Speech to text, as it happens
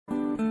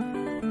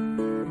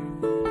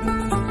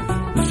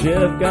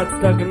Chev got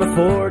stuck and the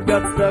Ford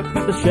got stuck,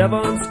 but the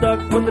Chevron stuck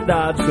when the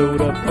Dodge showed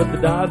up. But the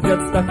Dodge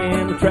got stuck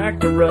in the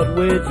tractor rut,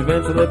 which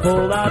eventually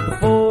pulled out the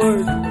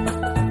Ford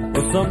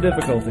with some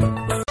difficulty.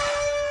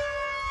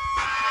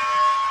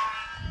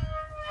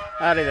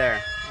 Howdy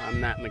there,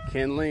 I'm Matt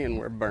McKinley and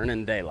we're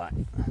burning daylight.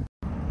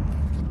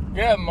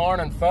 Good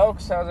morning,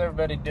 folks. How's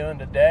everybody doing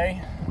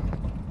today?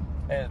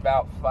 It's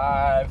about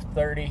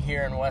 5:30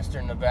 here in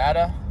western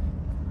Nevada.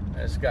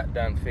 I just got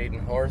done feeding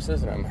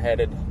horses and I'm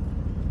headed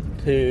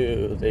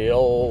to the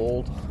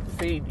old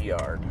feed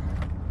yard.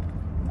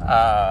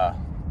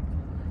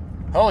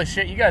 Holy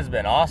shit, you guys have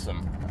been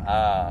awesome.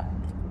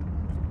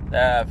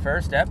 The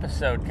first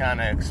episode kind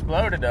of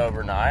exploded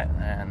overnight,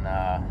 and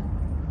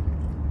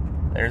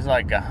there's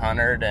like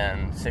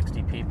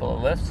 160 people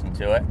that listen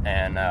to it,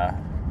 and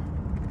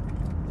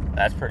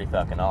that's pretty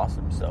fucking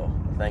awesome. So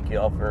thank you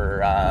all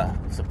for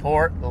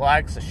support, the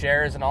likes, the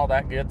shares, and all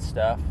that good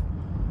stuff.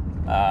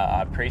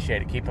 I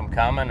appreciate it. Keep them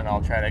coming, and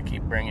I'll try to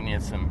keep bringing you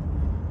some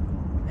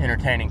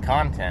entertaining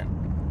content.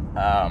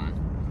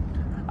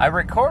 I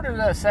recorded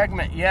a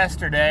segment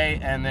yesterday,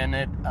 and then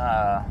it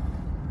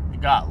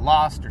got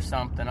lost or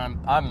something.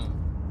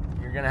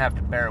 You're gonna have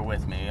to bear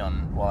with me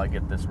while I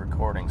get this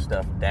recording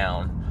stuff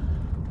down.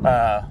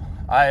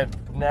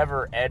 I've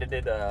never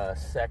edited a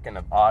second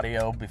of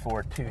audio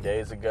before 2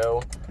 days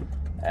ago.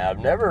 I've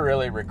never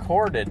really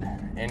recorded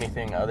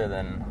anything other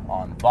than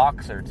on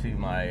Voxer to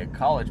my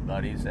college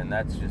buddies, and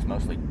that's just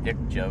mostly dick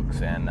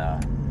jokes and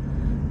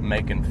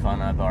making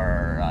fun of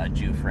our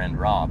Jew friend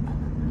Rob.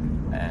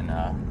 And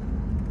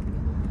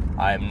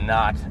I am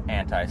not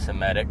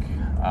anti-Semitic,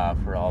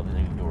 for all of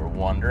you who are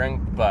wondering,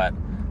 but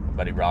my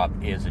buddy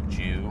Rob is a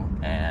Jew,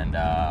 and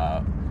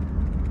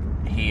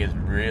he is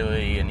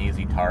really an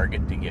easy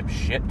target to give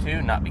shit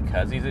to, not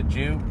because he's a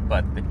Jew,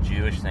 but the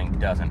Jewish thing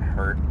doesn't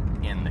hurt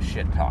in the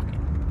shit talking.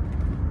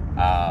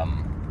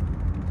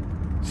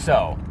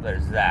 So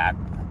there's that.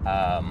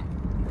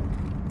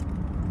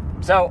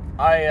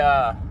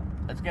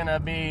 It's gonna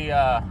be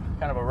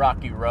kind of a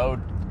rocky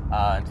road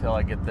until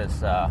I get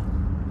this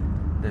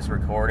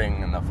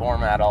recording and the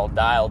format all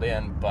dialed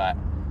in, but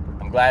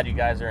I'm glad you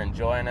guys are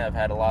enjoying it. I've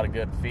had a lot of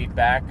good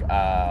feedback.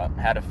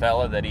 Had a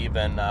fella that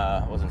even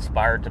was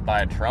inspired to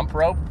buy a Trump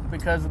rope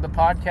because of the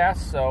podcast,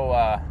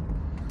 so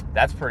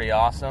that's pretty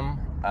awesome.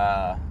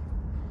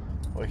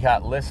 We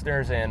got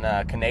listeners in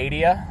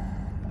Canada,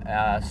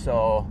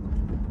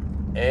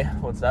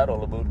 what's that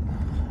all about?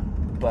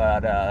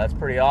 But that's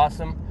pretty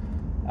awesome.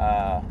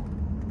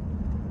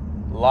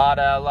 A lot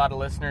of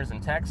listeners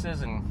in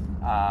Texas and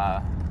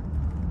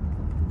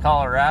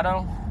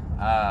Colorado,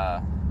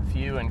 a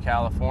few in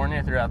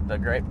California throughout the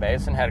Great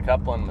Basin, had a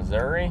couple in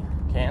Missouri,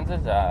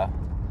 Kansas. They're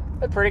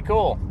pretty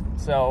cool.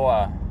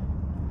 So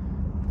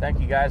thank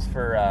you guys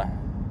for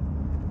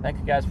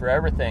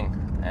everything,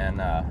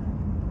 and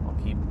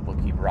we'll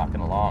keep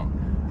rocking along.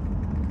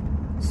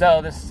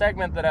 So this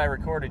segment that I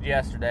recorded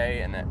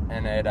yesterday, and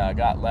it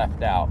got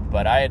left out,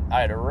 but I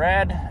had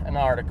read an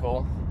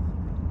article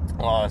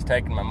while I was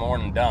taking my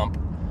morning dump,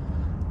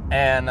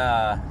 and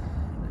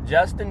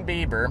Justin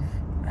Bieber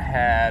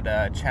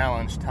had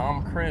challenged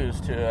Tom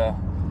Cruise to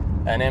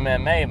an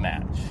MMA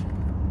match,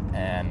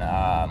 and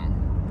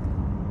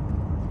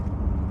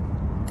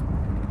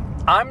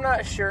I'm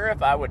not sure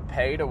if I would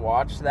pay to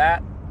watch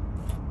that,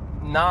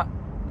 not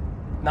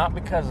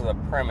because of the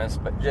premise,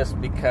 but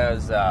just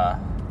because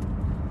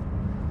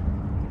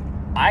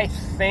I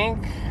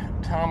think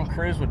Tom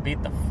Cruise would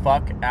beat the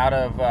fuck out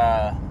of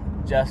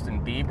Justin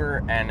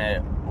Bieber, and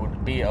it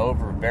would be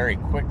over very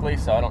quickly,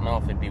 so I don't know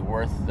if it'd be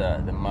worth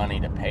the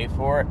money to pay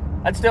for it.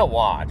 I'd still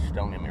watch,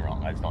 don't get me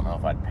wrong, I just don't know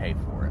if I'd pay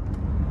for it.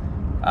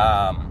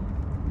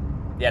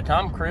 Yeah,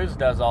 Tom Cruise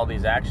does all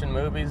these action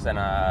movies, and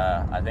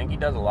I think he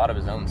does a lot of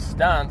his own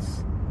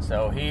stunts,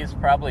 so he's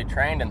probably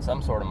trained in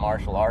some sort of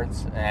martial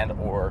arts and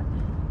or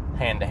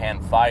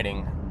hand-to-hand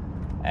fighting,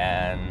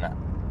 and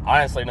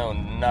honestly know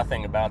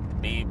nothing about the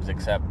Biebs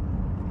except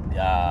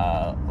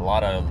a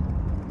lot of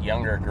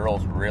younger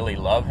girls really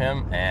love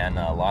him, and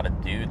a lot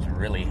of dudes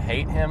really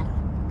hate him,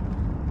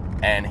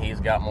 and he's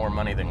got more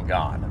money than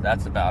God.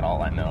 That's about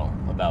all I know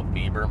about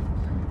Bieber.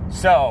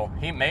 So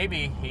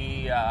maybe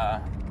he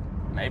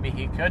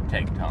could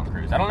take Tom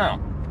Cruise. I don't know,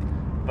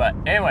 but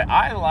anyway,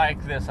 I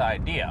like this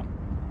idea.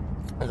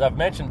 As I've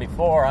mentioned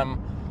before,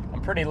 I'm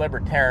pretty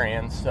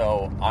libertarian,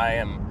 so I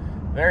am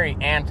very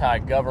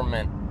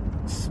anti-government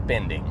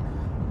spending,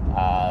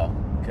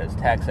 because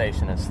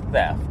taxation is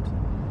theft,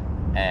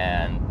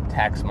 and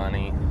tax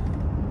money,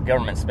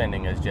 government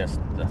spending is just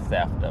the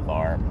theft of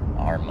our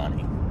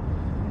money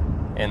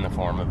in the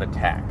form of a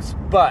tax.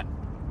 But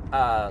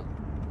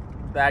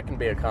that can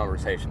be a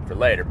conversation for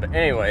later. But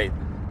anyway,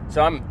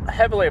 so I'm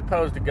heavily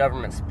opposed to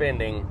government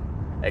spending,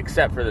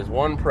 except for this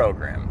one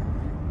program,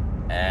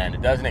 and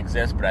it doesn't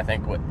exist, but I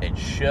think it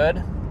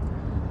should.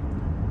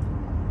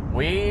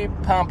 We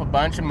pump a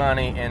bunch of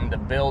money into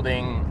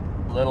building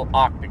little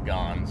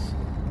octagons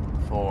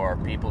for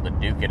people to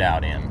duke it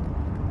out in,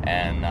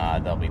 and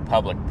they'll be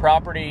public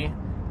property.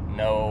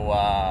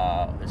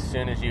 as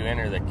soon as you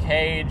enter the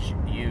cage,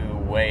 you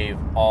waive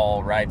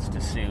all rights to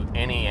sue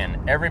any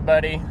and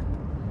everybody.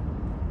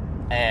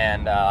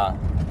 And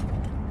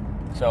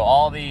so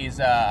all these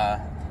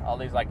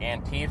like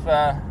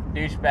Antifa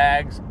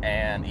douchebags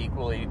and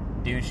equally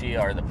douchey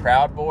are the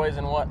Proud Boys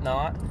and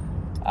whatnot.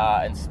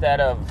 Instead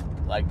of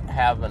like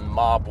having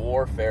mob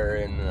warfare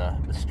in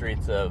the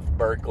streets of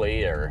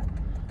Berkeley or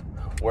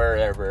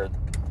wherever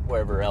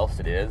else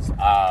it is,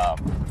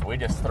 we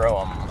just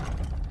throw them.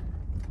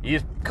 You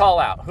just call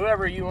out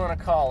whoever you want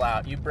to call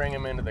out. You bring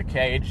them into the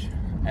cage,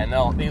 and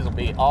these will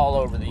be all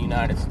over the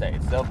United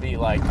States. They'll be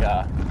like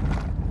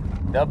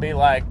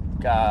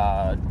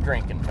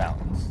drinking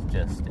fountains.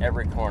 Just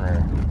every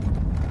corner,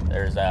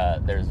 there's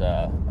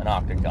an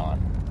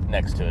octagon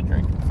next to a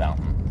drinking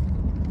fountain.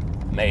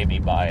 Maybe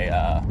by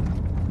a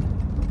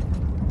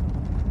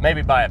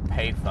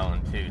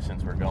payphone too,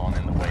 since we're going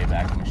in the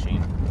Wayback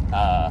Machine.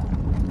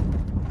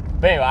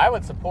 But anyway, I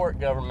would support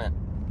government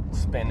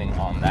spending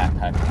on that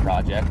type of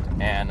project,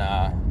 and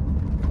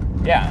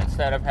yeah,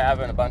 instead of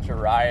having a bunch of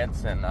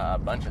riots and a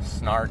bunch of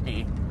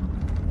snarky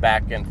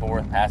back and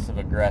forth passive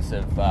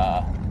aggressive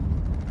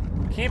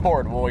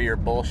keyboard warrior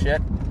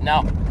bullshit,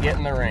 no, get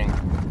in the ring.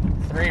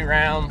 3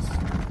 rounds,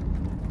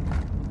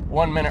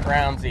 1-minute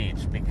rounds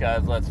each,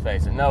 because let's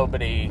face it,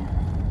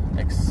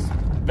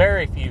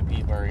 very few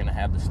people are going to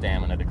have the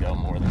stamina to go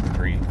more than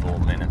 3 full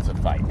minutes of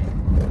fighting.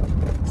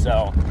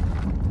 So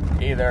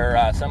either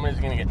somebody's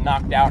going to get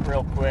knocked out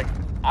real quick.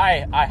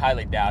 I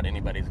highly doubt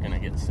anybody's going to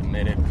get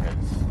submitted,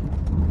 because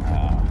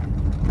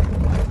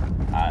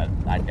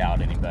I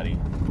doubt anybody.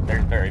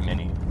 There's very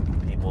many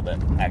people that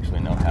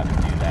actually know how to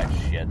do that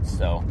shit.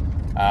 So,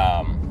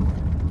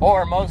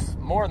 or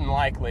more than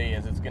likely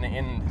is it's going to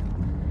end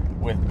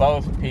with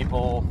both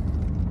people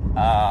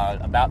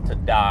about to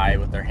die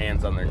with their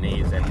hands on their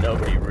knees and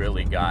nobody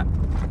really got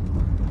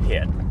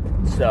hit.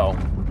 So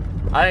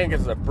I think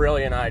it's a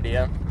brilliant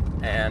idea,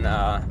 and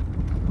I'm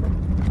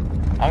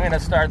going to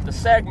start the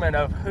segment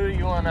of who do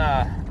you want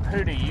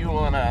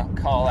to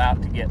call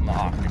out to get in the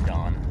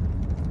octagon.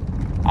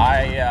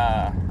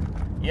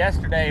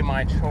 Yesterday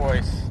my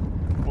choice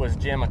was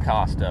Jim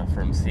Acosta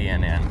from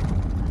CNN,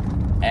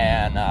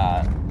 and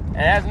it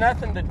has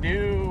nothing to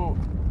do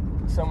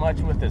so much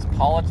with his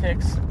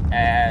politics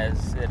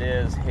as it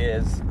is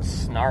his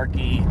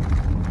snarky,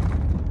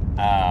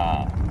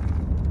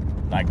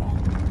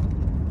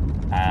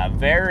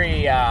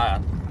 very,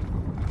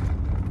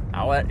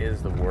 what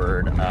is the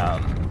word,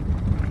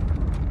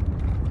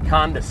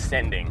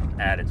 condescending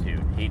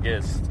attitude.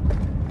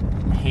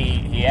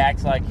 He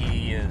acts like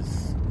he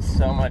is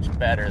so much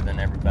better than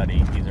everybody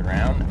he's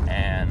around,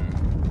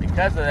 and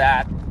because of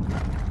that,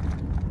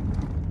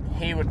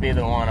 he would be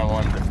the one I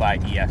wanted to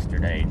fight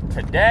yesterday.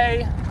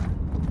 Today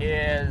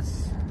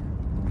is,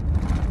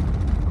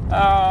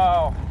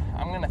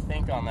 I'm going to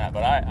think on that,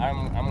 but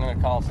I'm going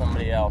to call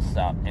somebody else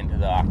out into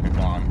the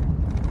octagon.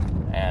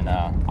 And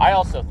I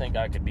also think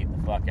I could beat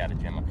the fuck out of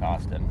Jim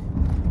Acosta.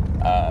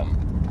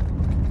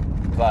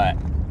 But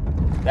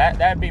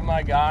that'd be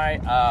my guy.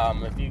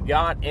 If you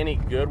got any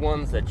good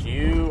ones that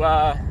you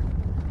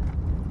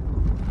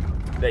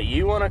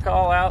want to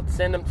call out,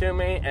 send them to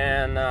me.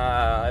 And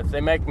if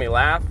they make me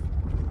laugh,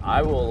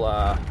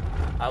 I'll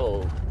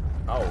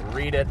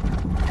read it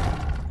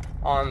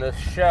on this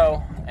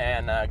show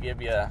and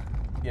give you a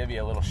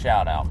little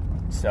shout out.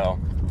 So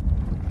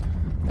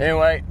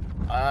anyway,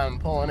 I'm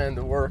pulling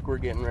into work. We're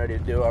getting ready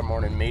to do our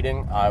morning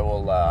meeting. I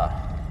will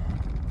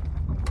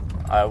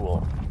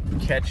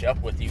catch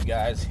up with you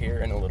guys here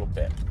in a little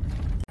bit.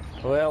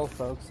 Well,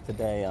 folks,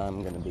 today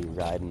I'm going to be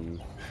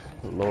riding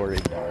Lori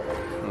Dart.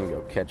 I'm going to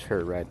go catch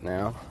her right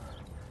now.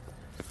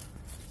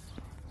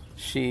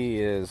 She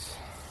is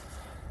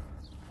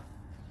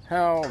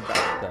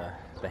about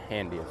the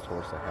handiest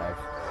horse I have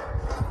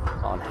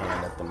on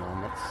hand at the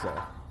moment.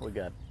 So we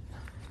got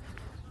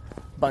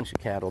a bunch of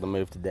cattle to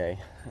move today,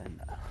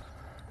 and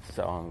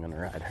so I'm going to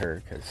ride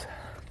her because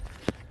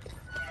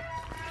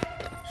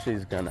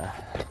she's going to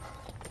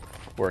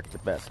work the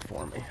best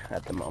for me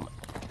at the moment.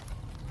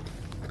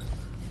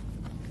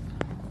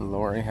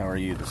 Lori, how are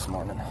you this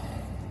morning?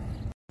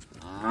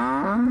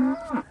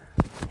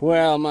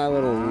 Well, my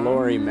little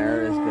Lori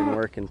mare has been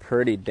working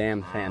pretty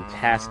damn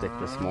fantastic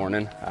this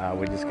morning.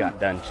 We just got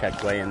done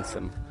check weighing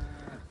some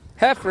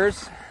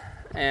heifers,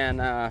 and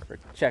for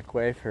check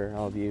weigh, for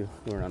all of you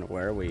who are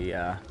unaware, we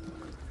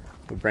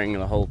bring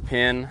the whole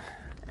pen,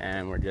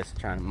 and we're just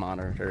trying to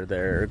monitor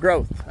their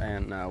growth.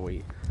 And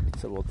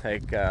so we'll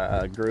take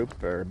a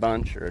group or a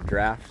bunch or a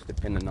draft,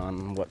 depending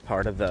on what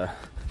part of the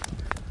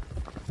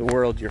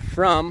world you're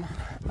from,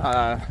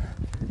 of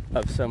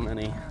so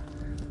many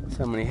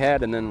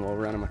head, and then we'll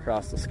run them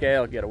across the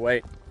scale, get a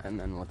weight, and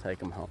then we'll take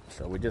them home.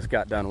 So we just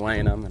got done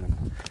weighing them, and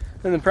I'm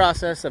in the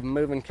process of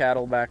moving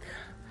cattle back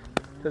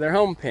to their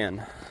home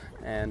pen.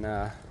 And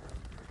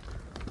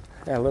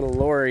little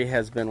Lori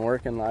has been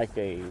working like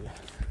a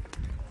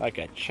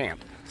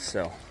champ.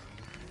 So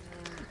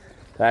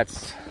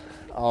that's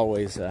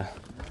always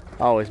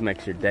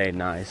makes your day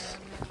nice.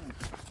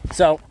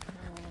 So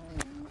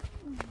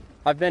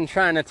I've been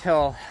trying to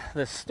tell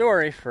this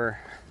story for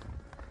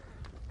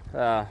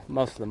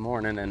most of the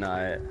morning, and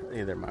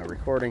either my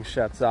recording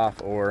shuts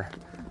off or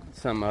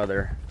some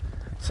other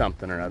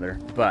something or other.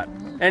 But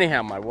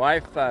anyhow, my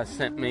wife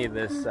sent me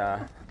this,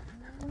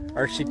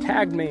 or she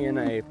tagged me in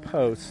a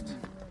post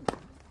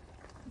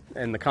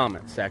in the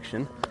comment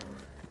section,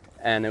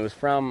 and it was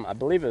from, I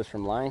believe it was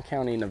from Lyon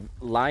County,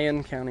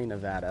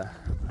 Nevada,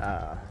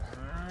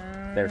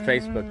 their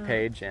Facebook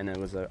page, and it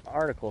was an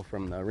article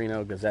from the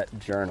Reno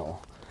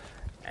Gazette-Journal,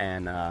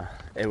 and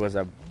it was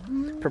a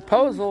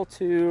proposal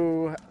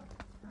to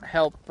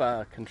help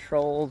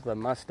control the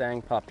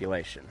Mustang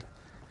population.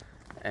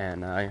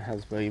 And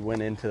as we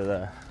went into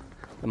the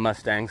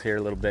Mustangs here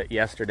a little bit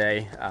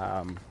yesterday,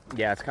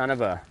 yeah, it's kind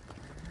of a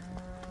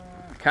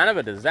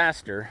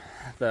disaster,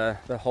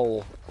 the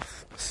whole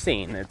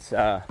scene. It's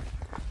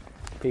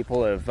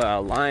people have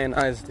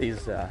lionized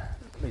these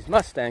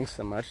Mustangs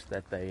so much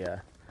that they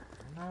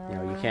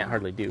you can't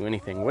hardly do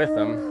anything with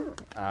them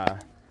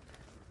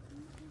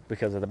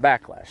because of the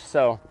backlash.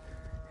 So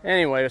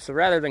anyway, so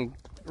rather than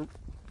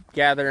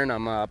gathering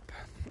them up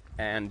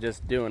and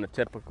just doing a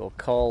typical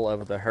cull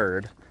of the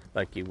herd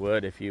like you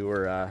would if you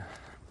were a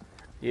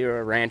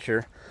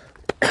rancher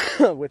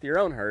with your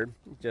own herd,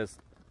 just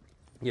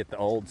get the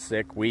old,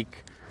 sick,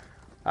 weak,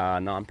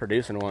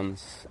 non-producing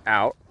ones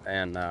out,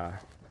 and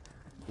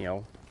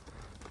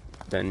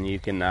then you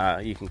can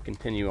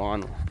continue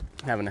on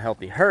having a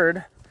healthy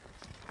herd.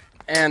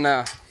 And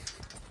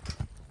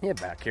get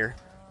back here.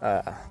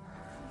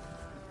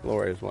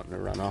 Lori was wanting to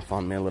run off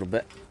on me a little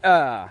bit.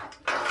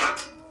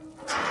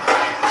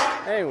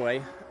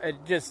 Anyway, it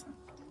just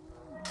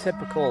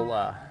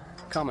typical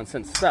common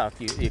sense stuff.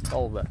 You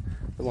cull the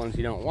ones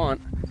you don't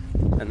want,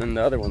 and then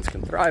the other ones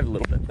can thrive a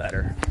little bit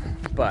better.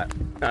 But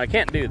I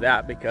can't do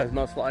that because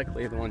most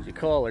likely the ones you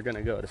cull are going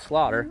to go to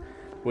slaughter,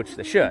 which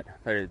they should,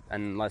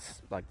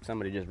 unless like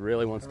somebody just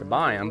really wants to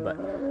buy them.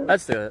 But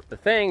that's the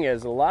thing,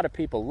 is a lot of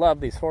people love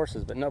these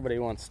horses, but nobody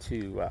wants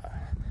to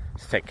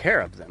take care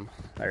of them.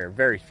 There are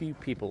very few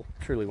people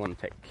truly want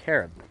to take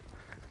care of them.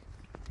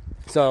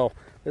 So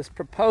this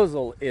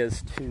proposal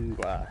is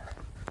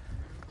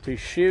to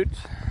shoot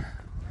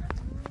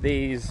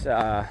these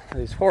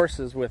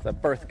horses with a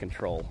birth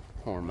control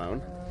hormone,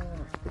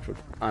 which would,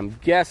 I'm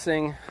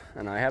guessing,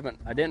 and I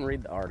didn't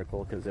read the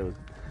article because it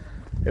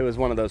was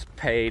one of those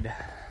paid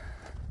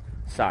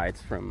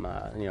sites from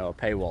a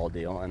paywall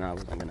deal, and I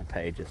wasn't going to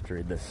pay just to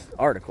read this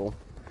article.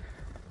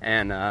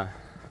 And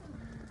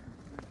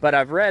but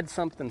I've read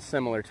something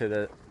similar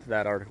to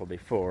that article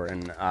before,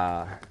 and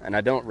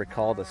I don't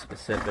recall the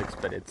specifics,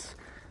 but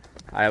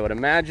I would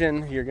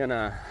imagine you're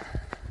gonna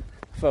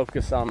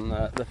focus on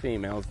the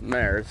females, the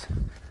mares,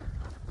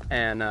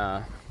 and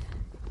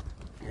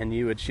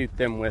you would shoot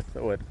them with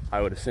what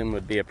I would assume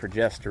would be a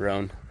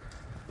progesterone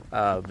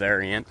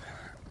variant,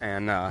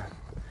 and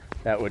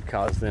that would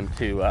cause them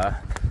to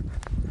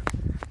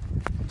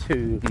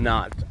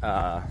not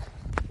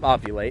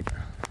ovulate.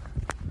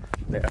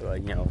 It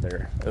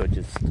would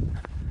just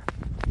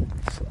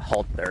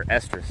halt their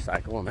estrus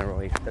cycle, and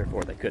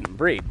therefore they couldn't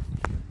breed.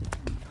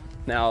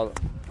 Now,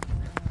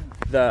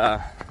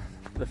 the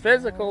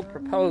physical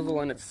proposal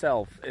in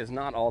itself is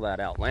not all that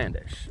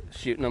outlandish.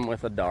 Shooting them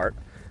with a dart.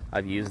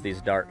 I've used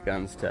these dart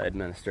guns to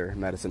administer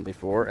medicine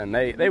before, and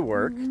they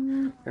work.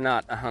 They're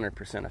not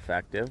 100%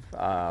 effective,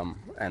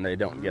 and they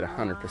don't get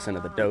 100%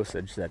 of the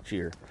dosage that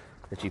you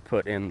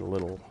put in the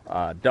little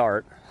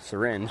dart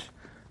syringe.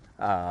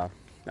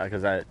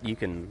 Because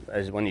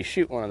when you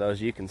shoot one of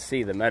those, you can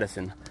see the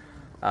medicine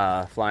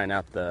flying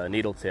out the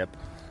needle tip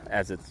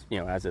as it's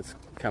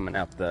coming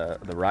out the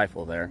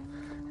rifle there,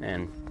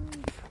 and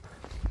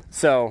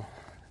so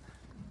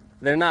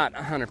they're not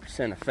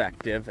 100%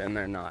 effective, and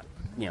they're not,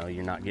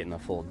 you're not getting a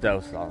full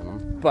dose on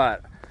them.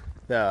 But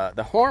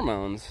the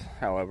hormones,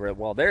 however,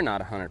 well, they're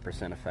not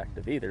 100%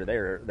 effective either.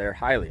 They're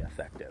highly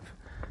effective.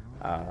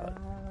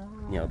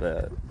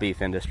 The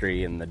beef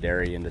industry and the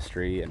dairy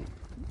industry and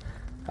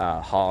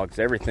hogs,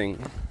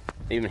 everything,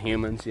 even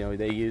humans,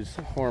 they use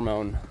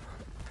hormone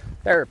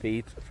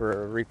therapy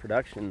for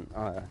reproduction,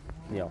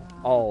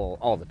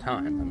 all the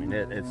time. I mean,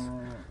 it's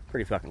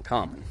pretty fucking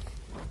common.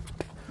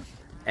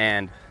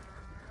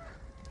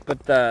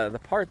 But the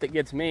part that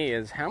gets me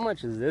is, how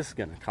much is this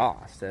going to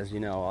cost? As you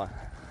know,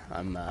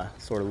 I'm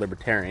sort of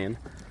libertarian,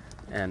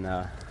 and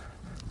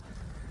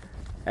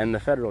the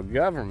federal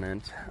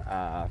government,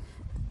 I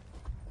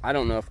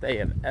don't know if they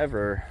have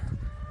ever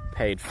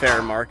paid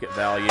fair market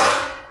value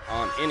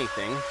on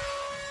anything,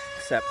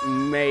 except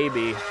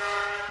maybe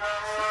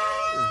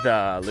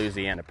the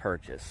Louisiana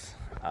Purchase,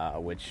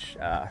 which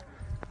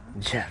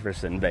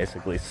Jefferson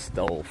basically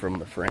stole from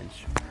the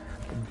French.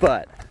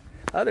 But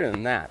other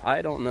than that,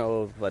 I don't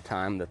know of a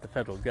time that the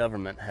federal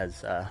government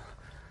has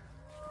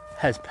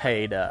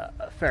paid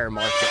a fair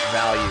market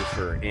value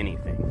for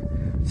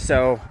anything.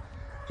 So,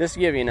 just to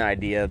give you an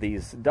idea,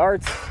 these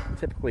darts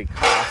typically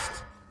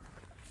cost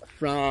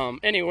from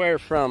anywhere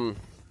from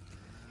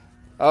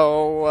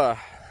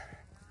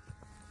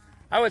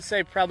I would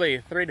say probably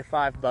 $3 to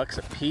 $5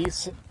 a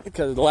piece,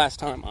 because the last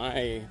time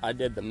I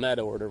did the med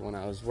order when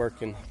I was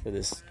working for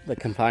the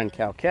confined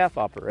cow-calf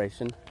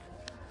operation,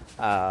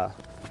 I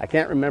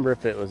can't remember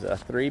if it was a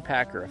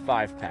 3-pack or a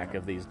 5-pack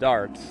of these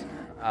darts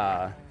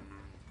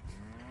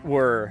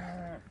were,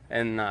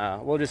 and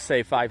we'll just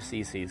say 5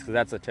 cc's, because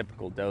that's a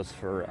typical dose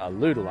for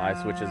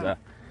Lutalize, which is a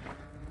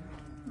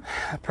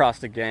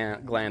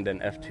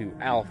prostaglandin F2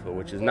 alpha,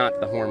 which is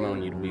not the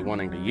hormone you'd be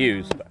wanting to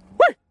use,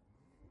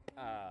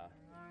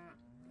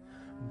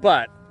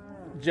 but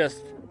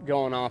just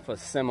going off a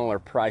similar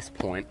price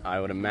point, I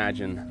would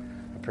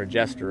imagine a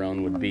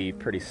progesterone would be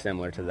pretty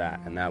similar to that,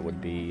 and that would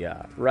be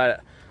right.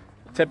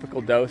 Typical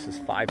dose is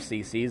 5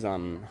 cc's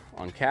on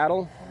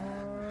cattle,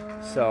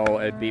 so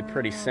it'd be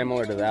pretty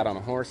similar to that on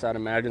a horse, I'd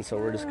imagine. So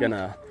we're just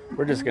gonna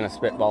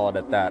spitball it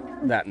at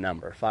that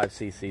number, 5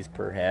 cc's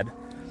per head,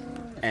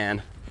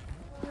 and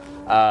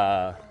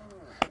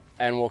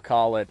we'll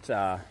call it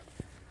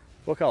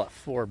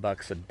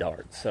 $4 a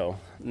dart. So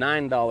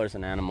 $9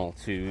 an animal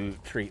to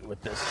treat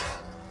with this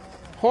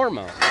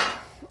hormone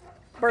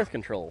birth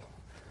control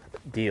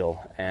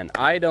deal. And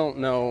I don't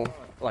know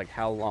like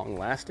how long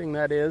lasting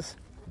that is,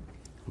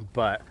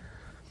 but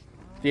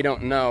if you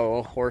don't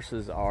know,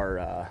 horses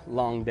are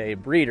long day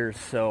breeders,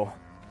 so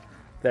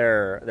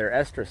their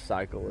estrus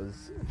cycle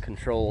is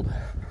controlled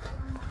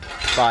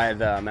by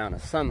the amount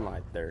of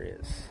sunlight there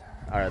is,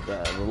 or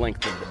the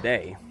length of the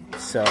day.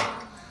 So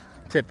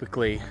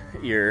typically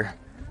your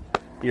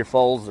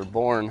foals are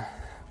born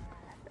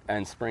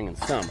in spring and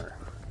summer,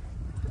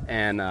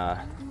 and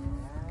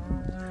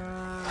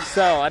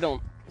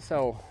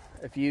so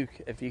if you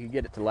could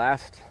get it to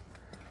last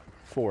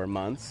 4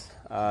 months,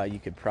 you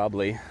could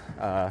probably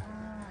could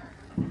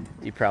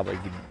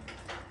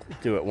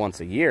do it once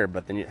a year,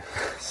 but then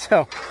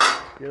so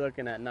you're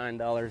looking at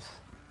 $9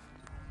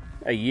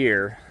 a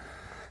year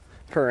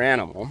per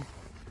animal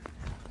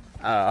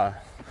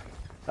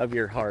of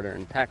your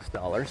hard-earned tax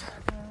dollars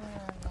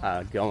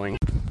going.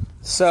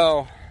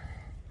 So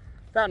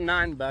about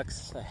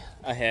 $9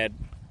 a head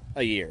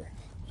a year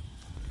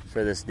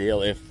for this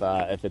deal, if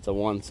it's a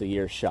once a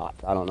year shot.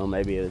 I don't know,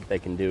 maybe they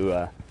can do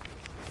a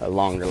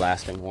longer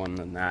lasting one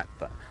than that,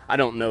 but I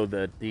don't know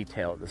the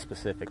detail, the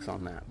specifics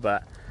on that.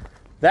 But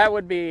that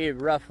would be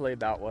roughly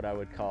about what I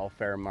would call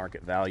fair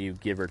market value,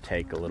 give or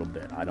take a little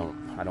bit. I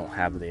don't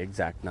have the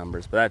exact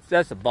numbers, but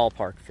that's a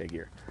ballpark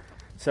figure.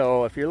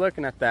 So if you're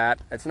looking at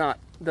that,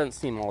 doesn't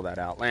seem all that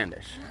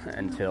outlandish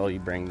until you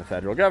bring the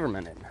federal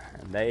government in.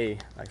 And they,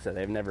 like I said,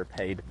 they've never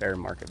paid fair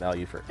market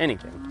value for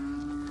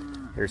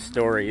anything. There's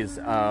stories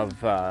of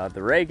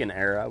the Reagan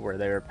era where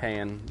they were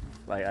paying,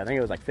 I think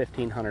it was like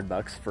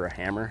 $1,500 for a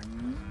hammer.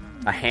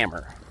 A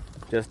hammer.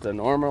 Just a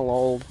normal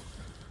old,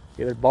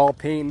 either ball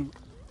peen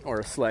or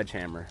a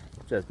sledgehammer.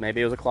 Just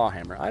maybe it was a claw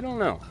hammer. I don't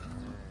know.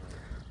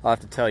 I'll have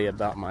to tell you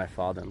about my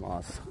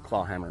father-in-law's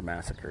claw hammer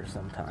massacre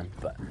sometime,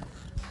 but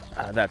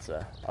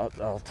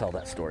I'll tell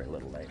that story a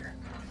little later.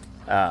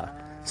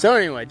 So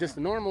anyway, just a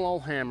normal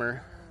old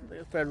hammer.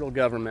 The federal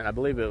government, I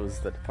believe it was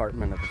the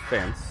Department of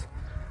Defense,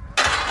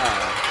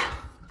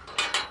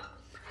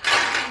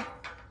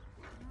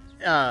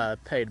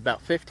 paid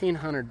about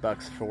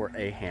 $1,500 for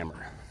a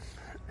hammer.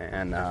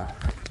 And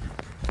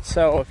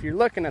so if you're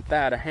looking at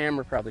that, a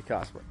hammer probably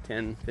costs what,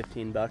 $10,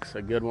 $15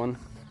 a good one.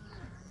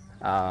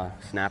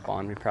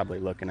 Snap-on, you're probably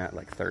looking at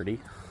like 30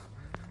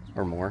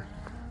 or more.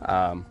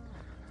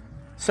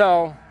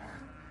 So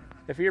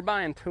if you're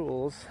buying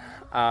tools,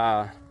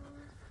 the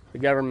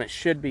government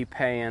should be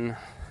paying,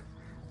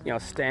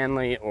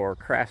 Stanley or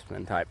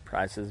Craftsman type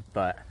prices,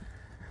 but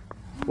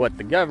what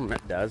the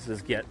government does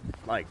is get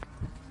like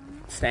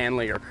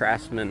Stanley or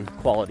Craftsman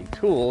quality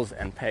tools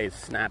and pays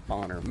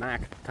Snap-on or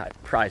Mac type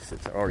prices,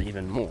 or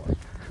even more.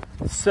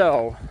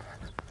 So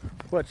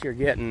what you're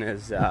getting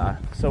is,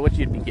 what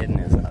you'd be getting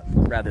is,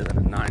 rather than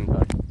a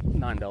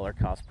 $9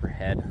 cost per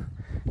head,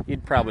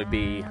 you'd probably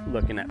be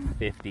looking at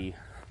 50.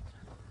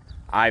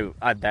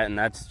 And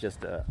that's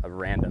just a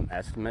random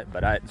estimate,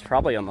 but it's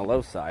probably on the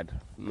low side,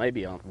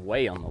 maybe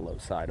way on the low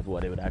side of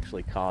what it would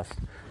actually cost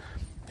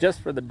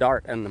just for the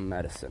dart and the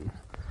medicine,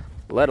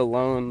 let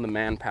alone the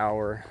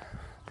manpower,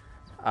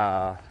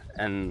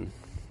 and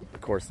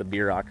of course the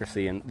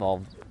bureaucracy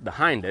involved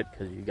behind it,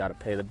 because you got to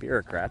pay the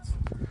bureaucrats,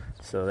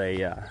 so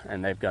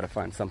they've got to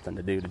find something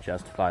to do to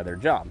justify their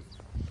job.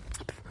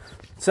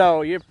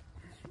 So it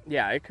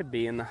could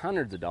be in the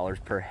hundreds of dollars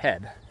per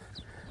head.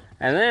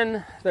 And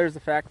then there's the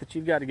fact that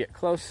you've got to get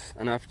close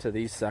enough to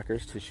these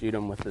suckers to shoot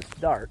them with this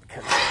dart,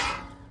 because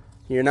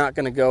you're not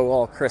going to go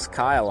all Chris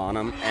Kyle on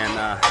them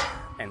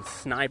and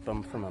snipe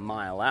them from a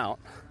mile out.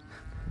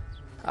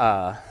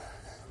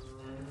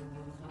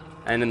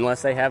 And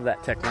unless they have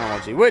that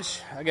technology, which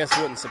I guess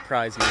wouldn't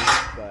surprise me,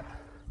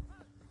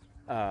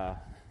 but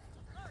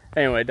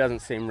anyway, it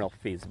doesn't seem real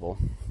feasible.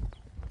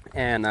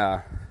 And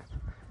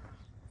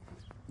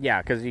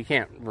because you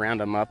can't round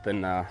them up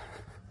and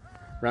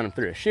run them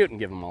through a chute and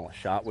give them all a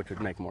shot, which would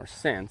make more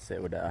sense.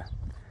 It would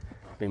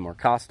be more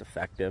cost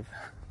effective.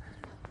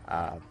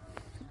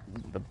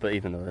 but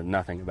even though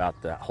nothing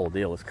about the whole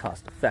deal is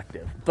cost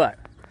effective. But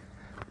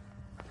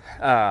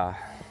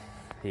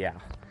yeah,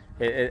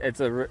 it's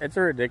a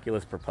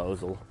ridiculous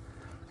proposal.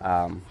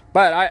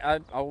 But I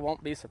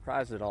won't be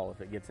surprised at all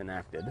if it gets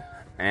enacted.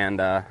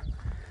 And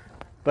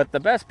but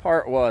the best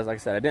part was, like I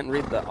said, I didn't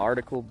read the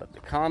article, but the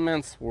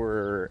comments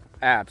were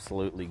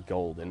absolutely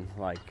golden.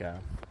 Like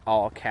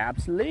all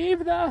caps,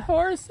 "Leave the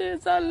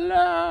horses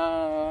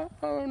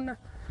alone!"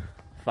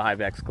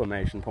 5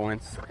 exclamation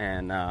points.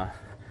 And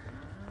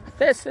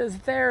this is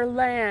their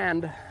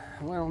land.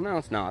 Well, no,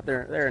 it's not.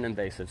 They're an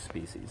invasive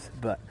species.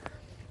 But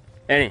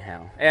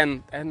anyhow,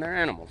 and they're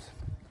animals.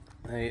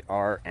 They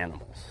are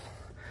animals.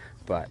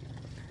 But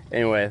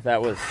anyway,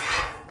 that was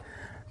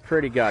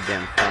pretty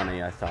goddamn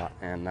funny, I thought.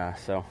 And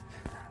so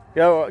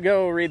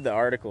go read the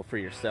article for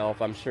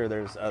yourself. I'm sure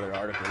there's other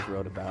articles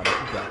wrote about it.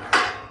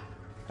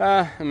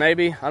 But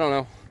maybe, I don't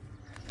know,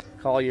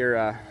 call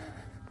your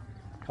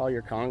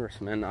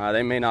congressman.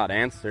 They may not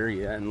answer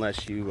you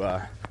unless you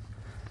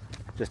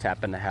just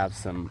happen to have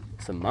some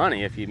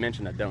money. If you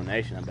mention a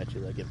donation, I bet you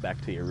they'll get back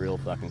to you real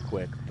fucking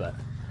quick. But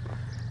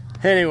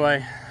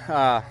anyway,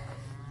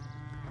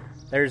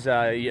 there's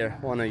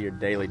one of your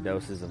daily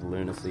doses of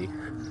lunacy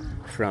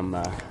from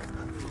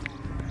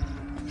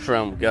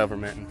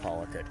government and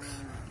politics.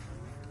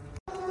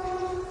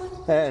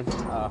 And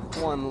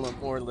one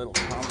more little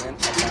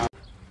comment about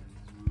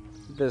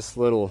this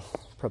little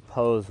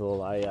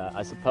proposal.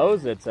 I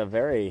suppose it's a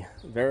very,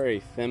 very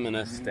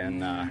feminist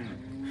and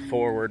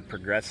forward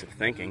progressive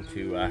thinking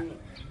to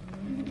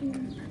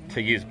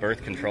use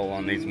birth control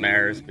on these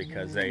mares,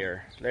 because they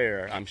are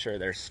I'm sure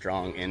they're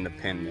strong,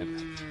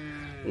 independent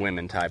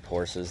women type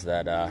horses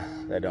that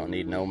they don't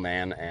need no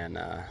man, and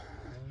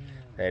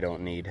they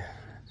don't need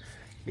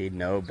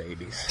no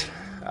babies.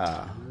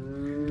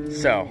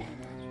 So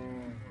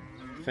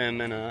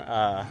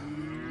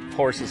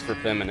horses for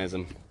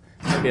feminism.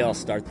 Maybe I'll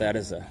start that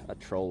as a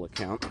troll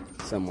account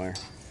somewhere.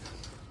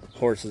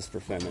 Horses for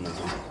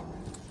feminism.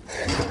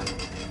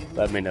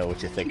 Let me know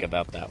what you think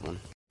about that one.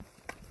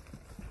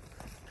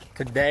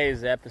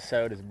 Today's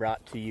episode is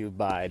brought to you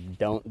by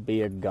Don't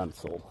Be a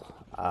Gunsel.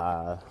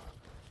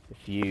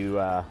 If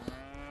you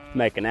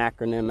make an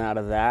acronym out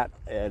of that,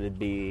 it'd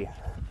be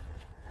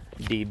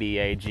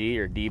DBAG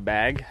or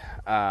DBAG.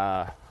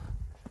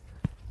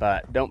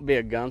 But Don't Be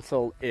a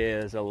Gunsel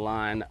is a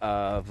line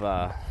of,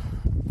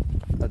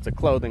 it's a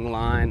clothing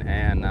line,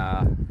 and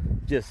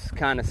just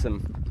kind of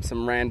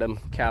some random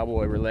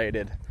cowboy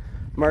related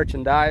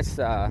merchandise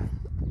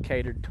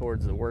catered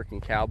towards the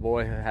working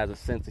cowboy who has a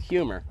sense of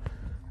humor.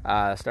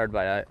 Started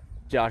by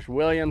Josh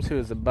Williams, who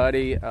is a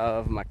buddy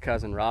of my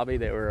cousin Robbie.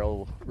 They were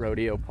old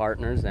rodeo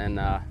partners, and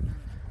I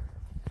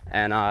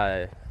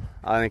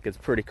think it's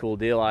a pretty cool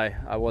deal.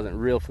 I wasn't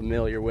real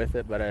familiar with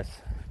it, but I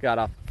got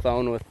off the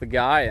phone with the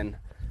guy, and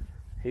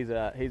he's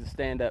a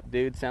stand-up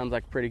dude. Sounds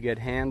like a pretty good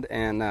hand,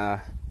 and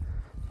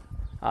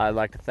I'd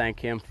like to thank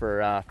him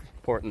for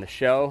supporting the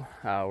show.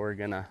 We're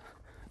gonna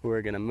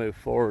move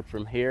forward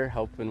from here,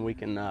 hoping we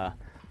can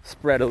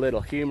spread a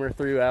little humor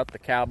throughout the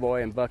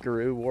cowboy and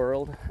buckaroo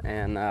world,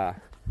 and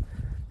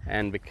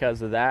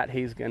because of that,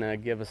 he's gonna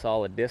give us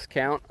all a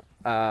discount.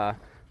 So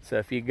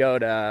if you go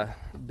to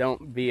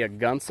Don't Be a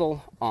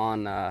Gunsel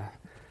on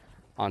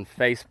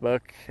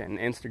Facebook and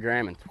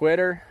Instagram and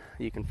Twitter,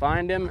 you can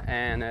find him.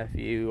 And if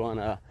you want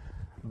to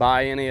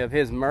buy any of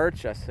his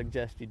merch, I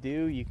suggest you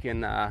do. You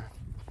can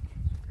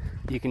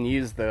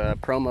use the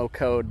promo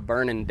code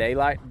Burnin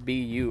Daylight,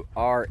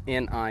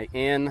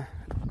 BURNIN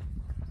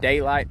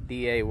Daylight,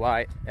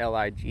 DAYLIGHT,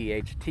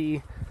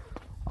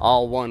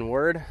 all one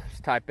word.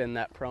 Just type in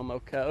that promo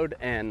code,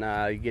 and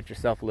you get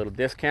yourself a little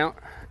discount,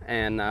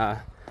 and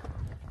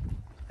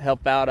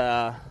help out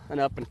an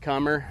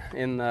up-and-comer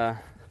in the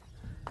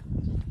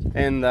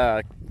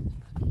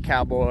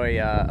cowboy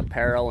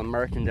apparel and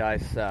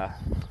merchandise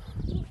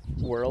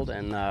world,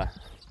 and you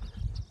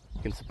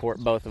can support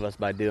both of us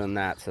by doing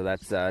that. So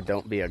that's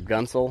Don't Be a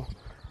Gunsel,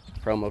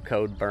 promo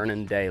code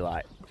Burnin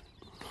Daylight.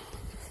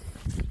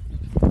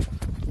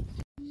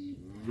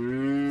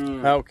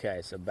 Okay,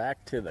 so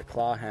back to the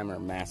Clawhammer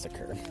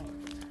Massacre.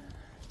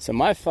 So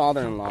my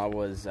father-in-law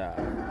was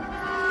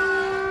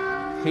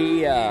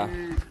he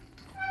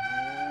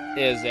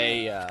is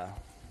a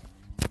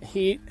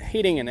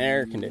heating and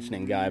air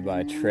conditioning guy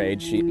by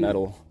trade, sheet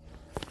metal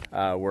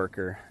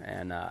worker,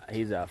 and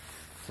he's a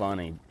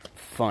funny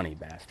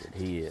bastard.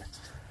 He's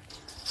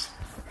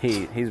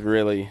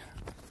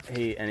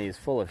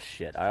full of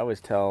shit. I always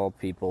tell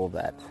people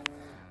that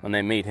when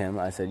they meet him,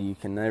 I said, you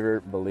can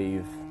never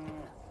believe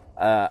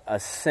a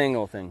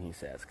single thing he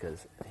says,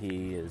 because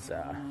he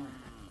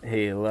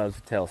loves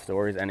to tell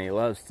stories, and he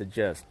loves to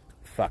just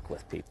fuck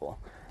with people.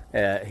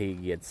 He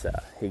gets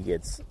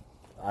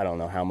I don't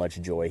know how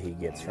much joy he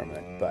gets from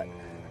it, but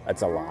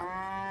it's a lot.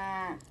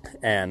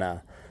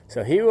 And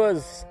so he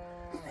was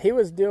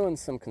doing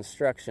some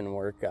construction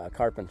work,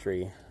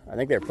 carpentry. I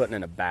think they were putting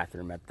in a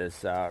bathroom at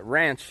this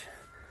ranch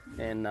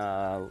in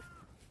it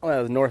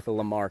was north of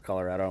Lamar,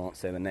 Colorado. I won't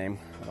say the name,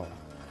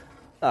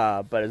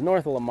 but it's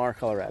north of Lamar,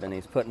 Colorado, and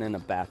he's putting in a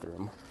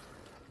bathroom.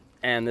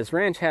 And this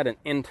ranch had an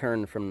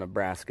intern from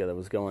Nebraska that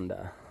was going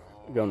to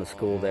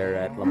school there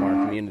at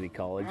Lamar Community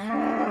College,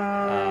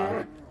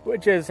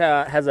 which has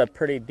a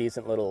pretty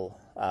decent little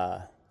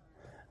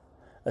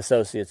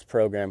associate's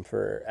program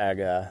for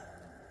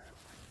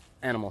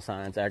animal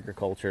science,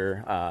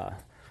 agriculture.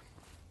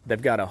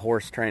 They've got a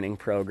horse training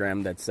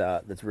program that's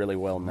really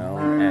well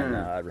known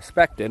and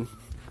respected.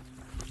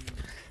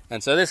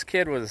 And so this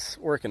kid was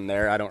working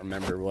there. I don't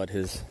remember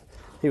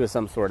he was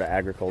some sort of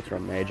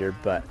agricultural major,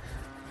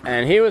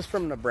 and he was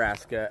from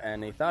Nebraska,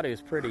 and he thought he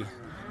was pretty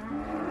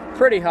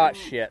hot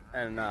shit.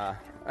 And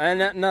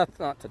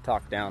not to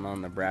talk down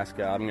on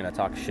Nebraska. I'm going to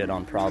talk shit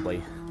on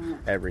probably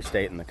every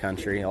state in the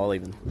country. I'll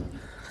even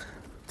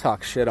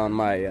talk shit on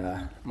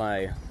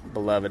my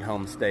beloved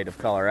home state of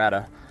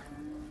Colorado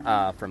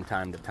from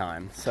time to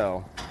time.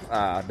 So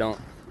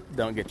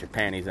don't get your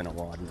panties in a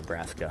wad in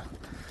Nebraska.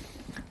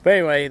 But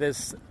anyway,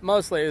 this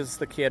mostly is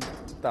the kid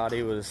thought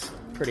he was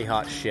pretty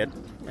hot shit,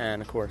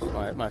 and of course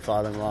my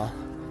father-in-law,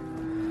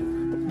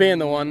 being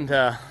the one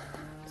to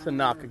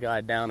knock a guy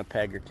down a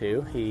peg or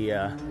two, he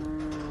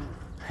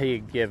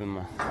give him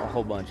a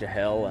whole bunch of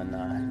hell. And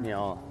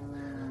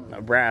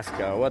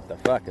Nebraska, what the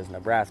fuck has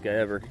Nebraska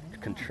ever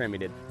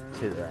contributed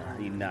to the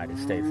United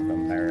States of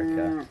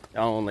America?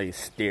 Only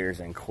steers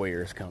and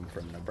queers come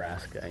from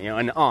Nebraska,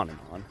 and on and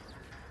on.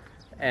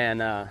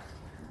 And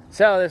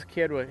so this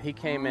kid, he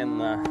came in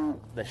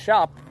the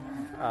shop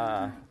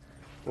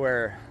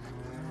where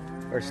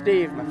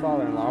Steve, my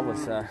father-in-law,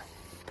 was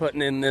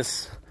putting in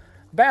this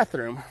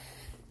bathroom,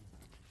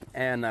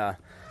 and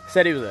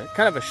said he was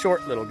kind of a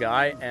short little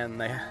guy,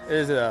 and it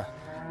was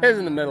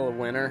in the middle of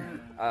winter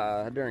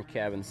during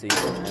cabin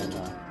season, and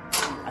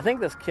I think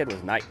this kid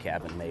was night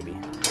cabin maybe,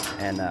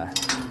 and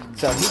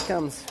so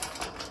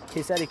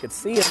he said he could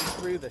see him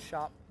through the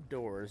shop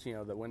doors,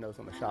 the windows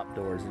on the shop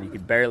doors, and you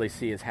could barely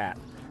see his hat,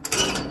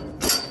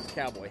 his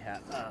cowboy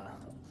hat,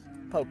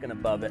 poking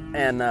above it.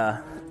 And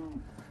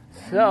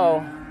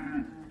so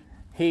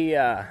he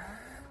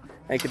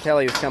could tell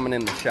he was coming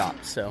in the shop,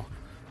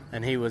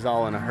 and he was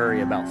all in a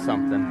hurry about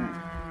something.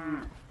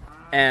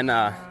 And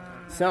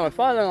so my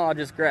father-in-law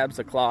just grabs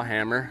a claw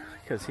hammer,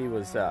 because he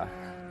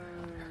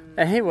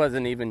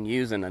wasn't even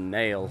using a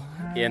nail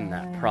in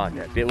that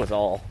project. It was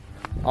all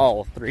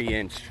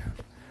 3-inch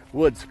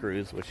wood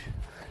screws,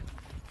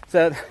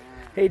 so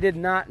he did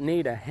not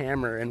need a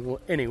hammer in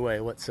any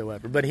way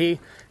whatsoever. But he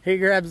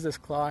grabs this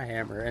claw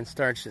hammer and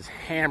starts just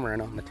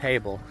hammering on the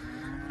table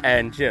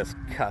and just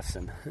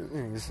cussing.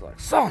 And he's like,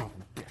 son of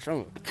a bitch,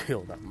 I'm gonna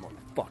kill that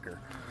motherfucker.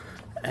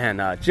 And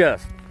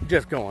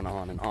just going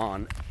on and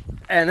on.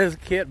 And this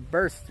kid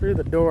bursts through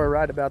the door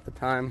right about the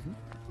time,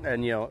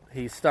 and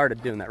he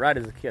started doing that right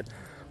as the kid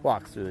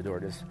walks through the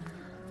door,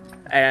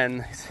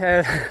 and he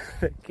said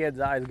the kid's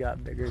eyes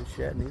got bigger and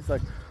shit, and he's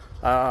like,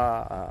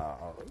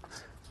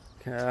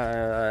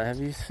 have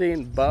you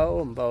seen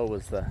Bo? And Bo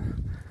was the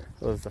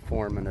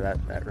foreman of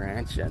that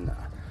ranch, and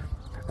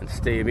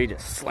Steve, he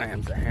just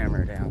slams the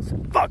hammer down and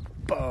said, fuck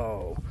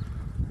Bo.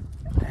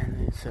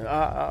 And he said,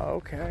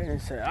 okay. And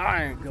he said,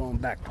 I ain't going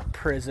back to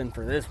prison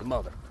for this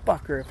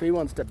motherfucker. If he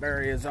wants to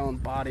bury his own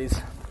bodies,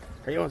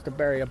 or he wants to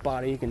bury a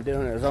body, he can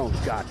do it his own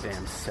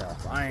goddamn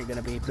self. I ain't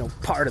gonna be no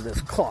part of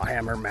this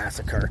clawhammer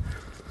massacre.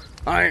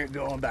 I ain't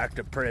going back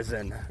to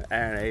prison.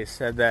 And he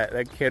said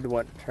that kid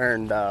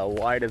turned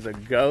white as a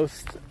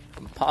ghost,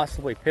 and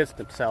possibly pissed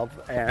himself,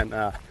 and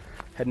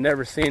had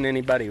never seen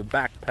anybody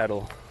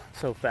backpedal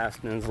so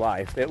fast in his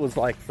life. It was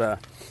like the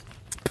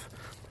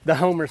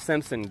Homer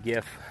Simpson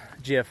GIF,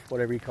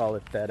 whatever you call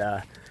it,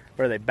 that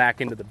where they back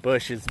into the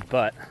bushes,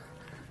 but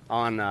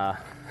on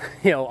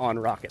on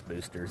rocket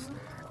boosters.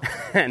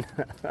 and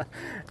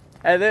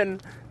then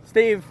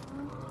Steve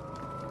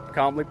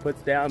calmly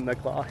puts down the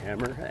claw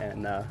hammer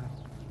and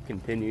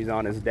continues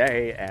on his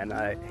day, and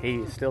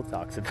he still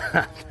talks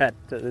about that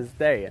to this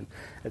day, and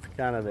it's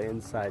kind of an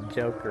inside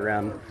joke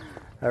around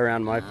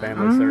my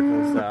family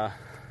circles.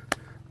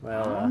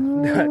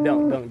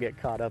 Don't get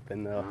caught up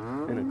in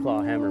a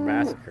claw hammer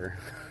massacre.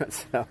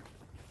 So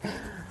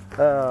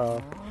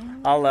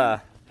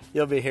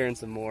you'll be hearing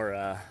some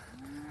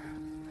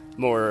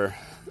more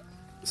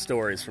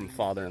stories from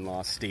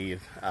father-in-law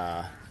Steve.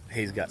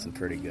 He's got some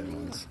pretty good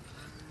ones.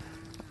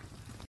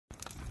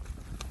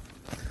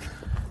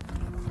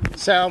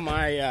 So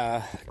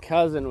my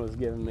cousin was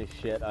giving me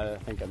shit. I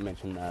think I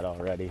mentioned that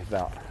already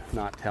about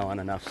not telling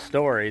enough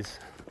stories,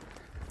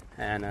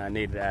 and I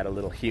needed to add a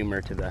little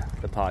humor to the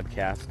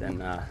podcast.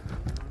 And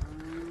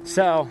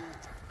so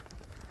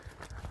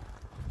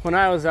when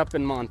I was up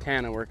in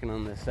Montana working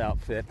on this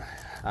outfit,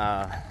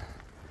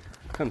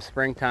 come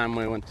springtime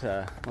we went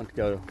to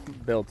go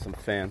build some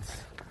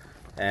fence,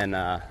 and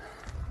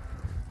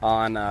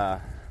on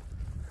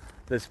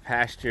this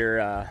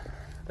pasture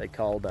they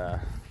called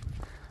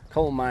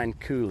Coal Mine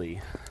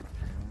Coulee,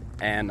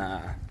 and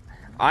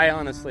I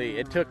honestly,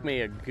 it took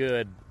me a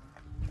good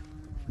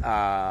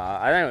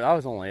I think I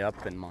was only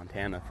up in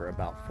Montana for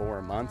about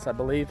 4 months, I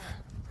believe,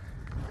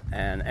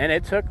 and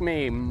it took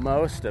me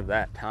most of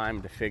that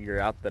time to figure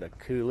out that a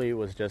coulee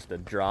was just a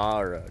draw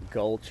or a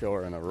gulch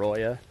or an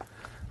arroyo.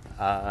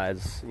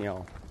 as you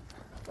know,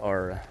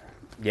 or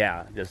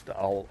yeah, just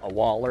a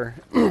waller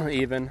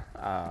even.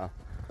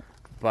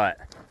 But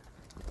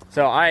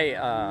so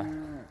I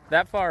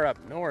that far up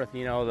north,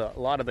 you know, a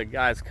lot of the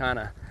guys kind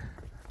of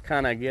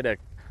get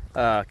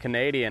a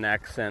Canadian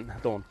accent,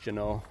 don't you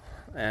know?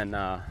 And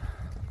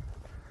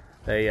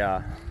they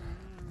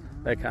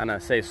kind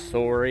of say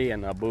sorry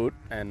and about,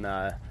 and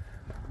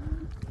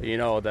you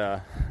know,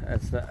 they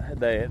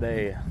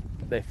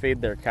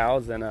feed their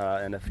cows in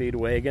a feed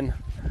wagon,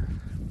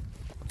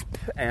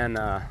 and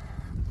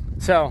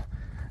so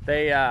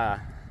they I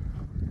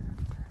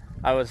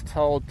was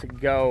told to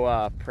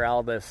go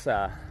prowl this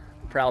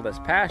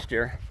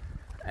pasture,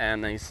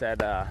 and they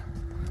said,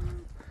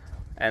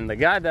 and the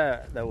guy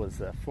that was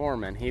the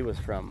foreman, he was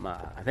from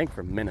I think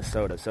from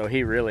Minnesota, so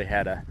he really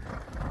had a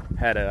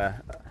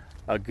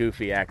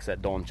goofy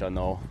accent, don't you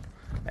know?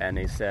 And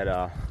he said,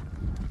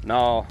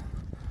 no,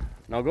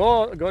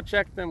 go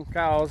check them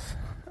cows,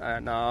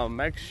 and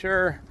make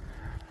sure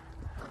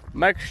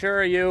you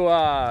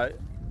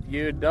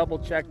double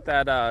check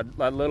that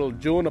little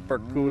juniper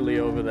coulee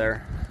over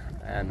there.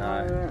 And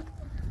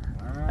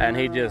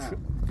he just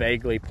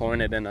vaguely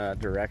pointed in a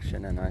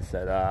direction, and I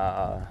said,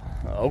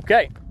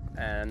 okay.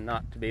 And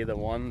not to be the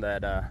one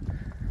that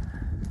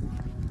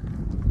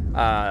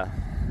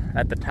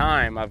at the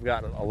time, I've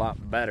got a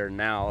lot better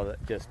now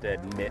at just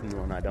admitting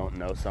when I don't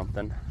know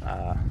something,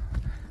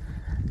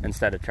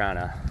 instead of trying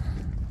to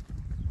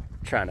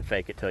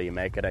fake it till you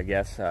make it, I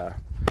guess.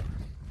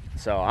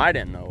 So I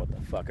didn't know what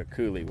the fuck a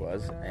coulee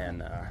was,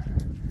 and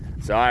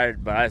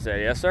but I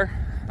said, yes sir,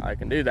 I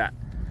can do that.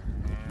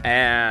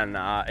 And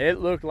it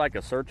looked like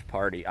a search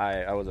party.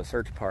 I was a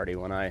search party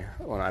when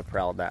I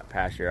prowled that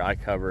pasture. I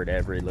covered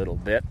every little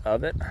bit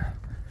of it,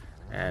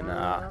 and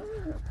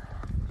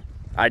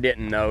I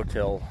didn't know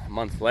till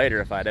months later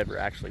if I'd ever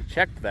actually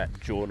checked that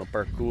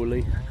juniper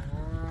coulee,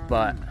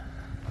 but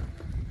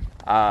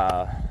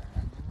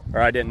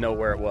or I didn't know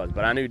where it was,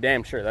 but I knew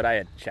damn sure that I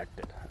had checked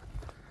it.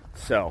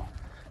 So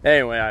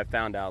anyway, I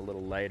found out a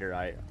little later.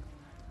 I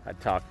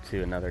talked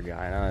to another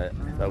guy,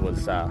 and that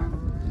was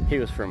he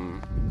was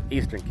from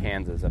eastern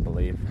Kansas, I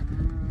believe,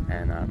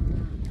 and I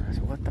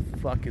said, what the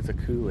fuck is a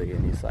coulee?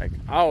 And he's like,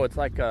 oh, it's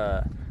like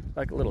a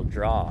little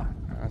draw.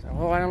 And I was like,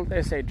 well, why don't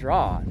they say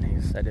draw? And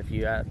he said, if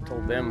you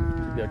told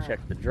them to go check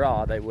the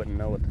draw, they wouldn't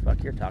know what the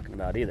fuck you're talking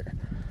about either.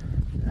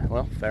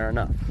 Well, fair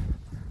enough.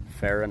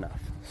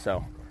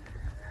 So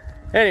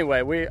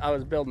anyway, I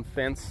was building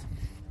fence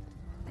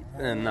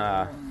and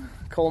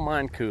coal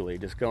mine coulee,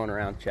 just going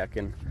around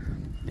checking.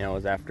 You know, it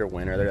was after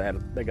winter.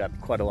 They got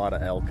quite a lot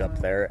of elk up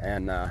there,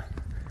 and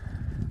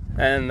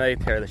they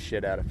tear the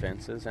shit out of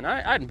fences. And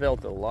I'd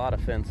built a lot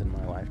of fence in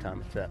my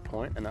lifetime at that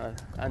point, and I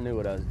knew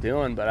what I was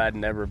doing, but I'd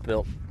never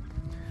built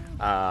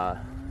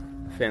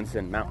fence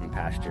in mountain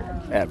pasture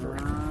ever.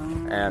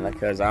 And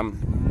because I'm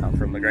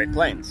from the Great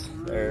Plains,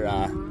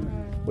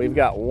 we've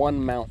got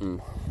one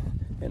mountain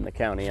in the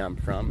county I'm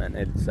from, and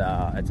it's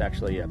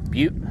actually a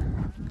butte,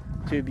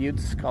 2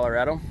 buttes,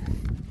 Colorado.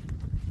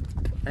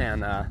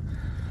 And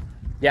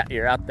yeah,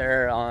 you're out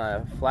there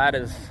on flat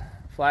as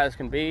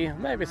can be,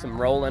 maybe some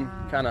rolling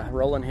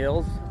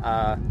hills,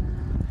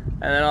 and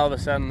then all of a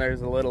sudden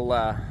there's a little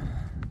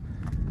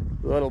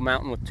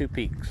mountain with 2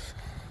 peaks,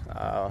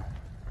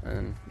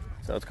 and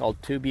so it's called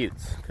 2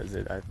 buttes because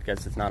I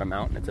guess it's not a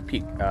mountain, it's a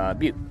peak,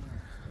 butte.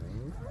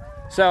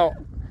 So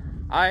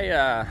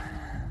I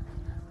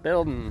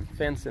building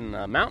fence in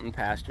mountain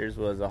pastures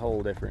was a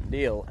whole different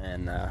deal,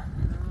 and I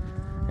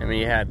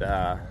mean you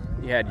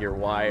had your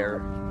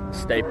wire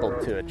stapled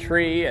to a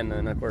tree, and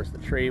then of course the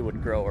tree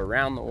would grow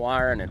around the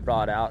wire and it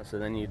brought out, so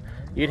then you'd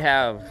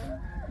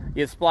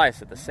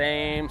splice at the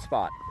same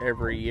spot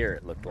every year,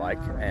 it looked like,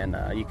 and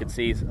you could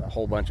see a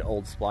whole bunch of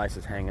old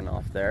splices hanging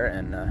off there,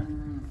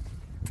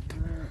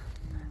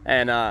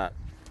 and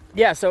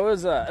yeah, so it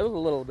was a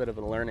little bit of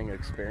a learning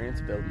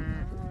experience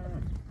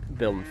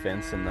building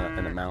fence in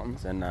the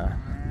mountains, and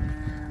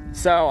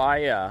so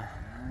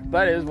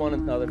but it was one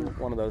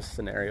of those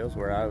scenarios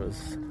where I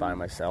was by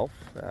myself.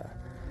 It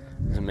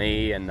was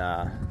me, and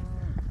at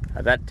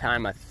that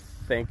time I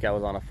think I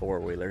was on a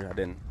 4-wheeler.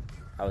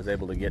 I was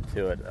able to get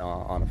to it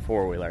on a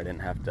 4-wheeler. I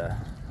didn't have to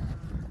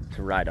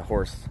ride a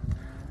horse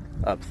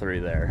up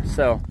through there.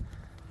 So,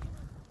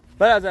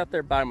 but I was out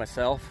there by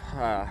myself,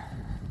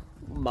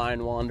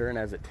 mind wandering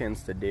as it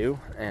tends to do,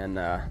 and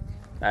I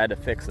had to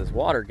fix this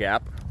water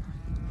gap.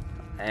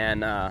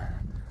 And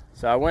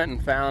so I went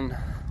and found.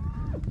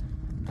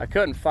 I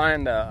couldn't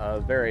find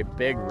a very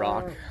big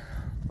rock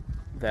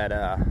that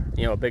a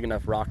big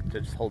enough rock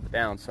to just hold it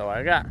down. So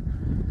I got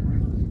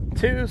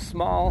 2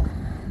 smaller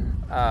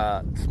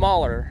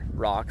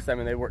rocks. I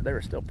mean, they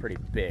were still pretty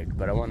big,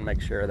 but I wanted to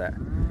make sure that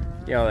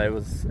it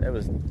was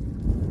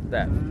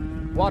that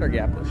water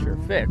gap was sure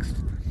fixed.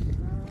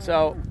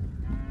 So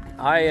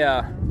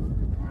I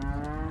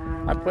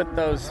put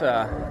those 2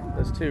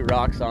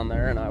 rocks on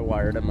there, and I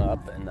wired them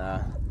up, and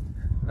I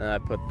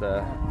put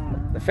the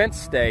fence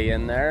stay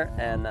in there,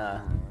 and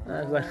I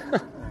was like,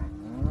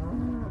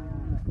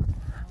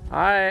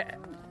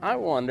 I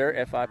wonder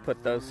if I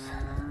put those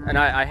and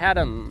I had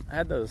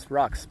those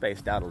rocks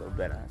spaced out a little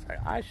bit. I was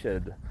like, I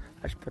should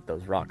put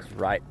those rocks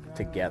right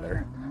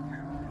together,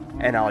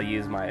 and I'll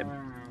use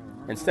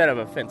instead of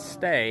a fence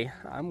stay,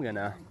 I'm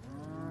gonna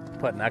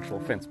put an actual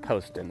fence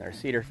post in there,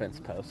 cedar fence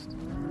post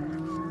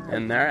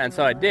in there. And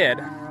so I did,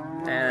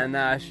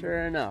 and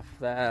sure enough,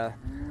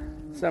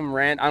 some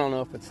ranch, I don't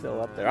know if it's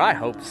still up there, I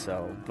hope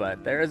so,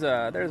 but there's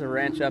a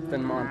ranch up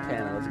in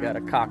Montana that's got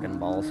a cock and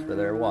balls for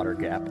their water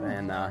gap,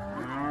 and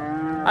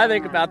I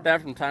think about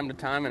that from time to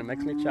time, and it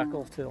makes me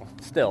chuckle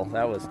still.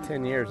 That was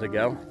 10 years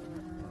ago,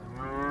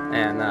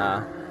 and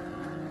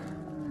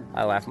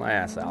I laughed my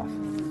ass off.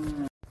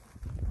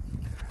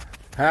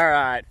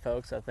 Alright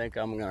folks, I think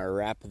I'm gonna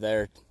wrap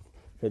there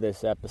for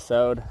this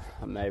episode.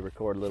 I may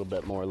record a little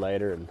bit more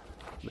later and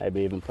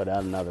maybe even put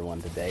out another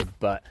one today,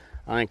 but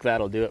I think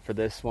that'll do it for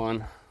this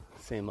one.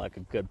 Seemed like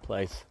a good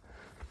place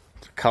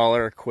to call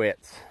her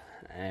quits,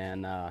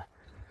 and I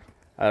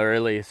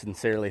really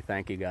sincerely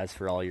thank you guys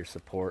for all your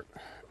support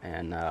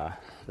and the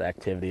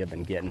activity I've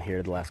been getting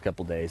here the last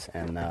couple days,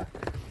 and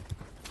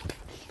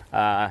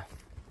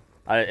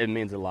it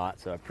means a lot,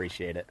 so I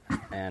appreciate it.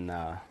 And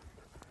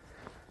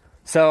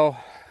so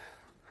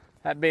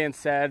that being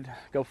said,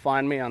 go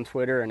find me on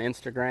Twitter and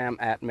Instagram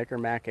at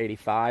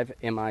Mickermack85,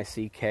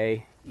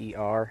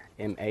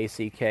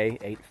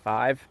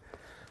 MICKERMACK85.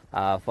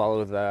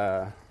 Follow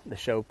the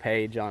show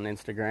page on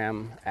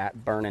Instagram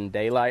at Burnin'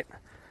 Daylight.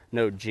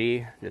 No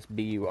G, just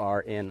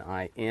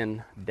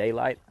BURNIN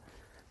Daylight.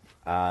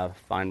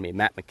 Find me,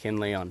 Matt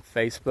McKinley, on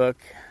Facebook,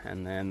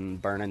 and then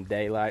Burnin'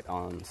 Daylight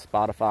on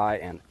Spotify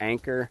and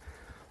Anchor.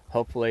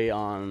 Hopefully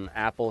on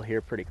Apple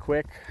here pretty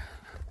quick,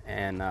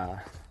 and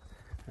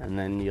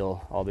then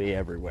I'll be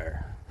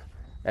everywhere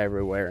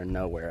and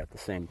nowhere at the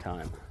same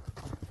time,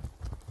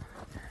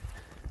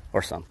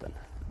 or something,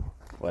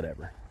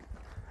 whatever.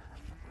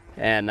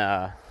 And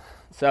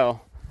so,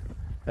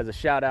 as a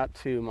shout out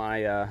to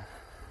my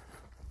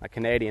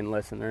Canadian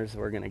listeners,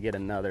 we're gonna get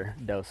another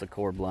dose of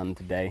Core Blund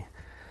today.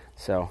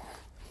 So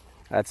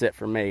that's it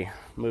for me.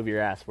 Move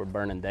your ass. We're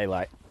burning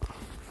daylight.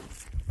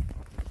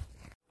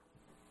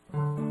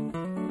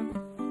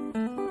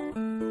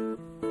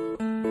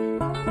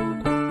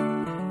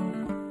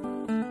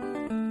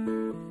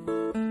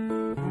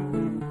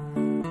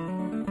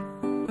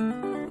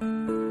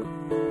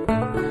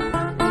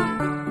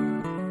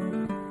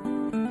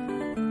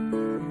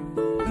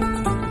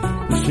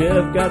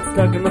 Chev got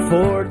stuck in the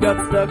Ford,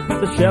 got stuck,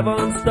 but the Chev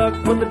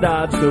unstuck when the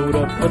Dodge showed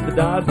up. But the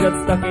Dodge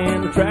got stuck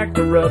in the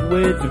tractor rut,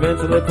 which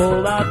eventually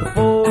pulled out the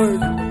Ford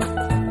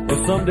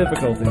with some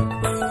difficulty.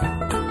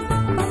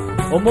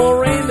 Well,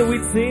 more rain than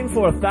we'd seen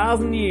for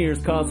 1,000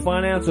 years caused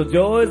financial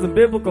joys and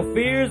biblical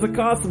fears. It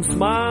caused some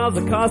smiles,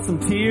 it caused some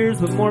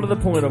tears, but more to the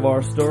point of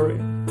our story.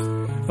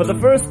 For the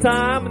first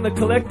time in the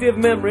collective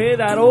memory,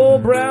 that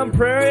old brown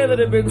prairie that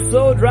had been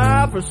so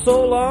dry for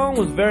so long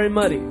was very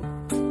muddy,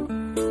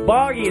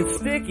 boggy and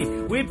sticky.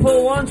 We'd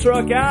pull one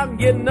truck out and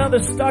get another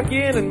stuck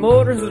in, and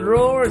motors would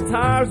roar and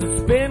tires would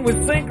spin.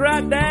 We'd sink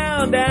right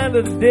down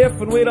to the diff,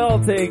 and we'd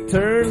all take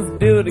turns and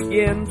do it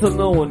again till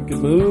no one could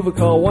move. We'd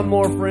call one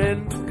more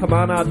friend, come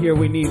on out here,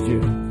 we need you.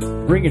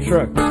 Bring your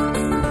truck.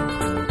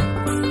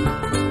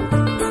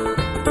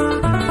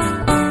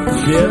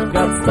 Chev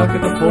got stuck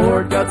in the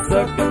Ford, got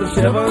stuck, and the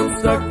Chev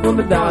unstuck when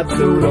the Dodge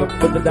showed up.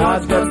 But the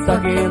Dodge got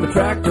stuck in the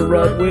tractor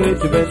rut,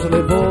 which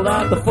eventually pulled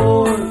out the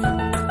Ford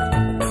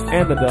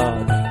and the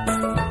Dodge.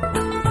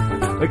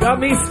 They got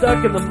me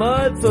stuck in the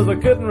mud so I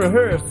couldn't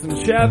rehearse, and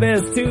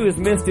Chavez too has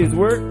missed his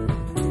work.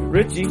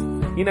 Richie,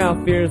 he now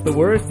fears the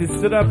worst. He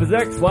stood up his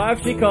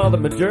ex-wife, she called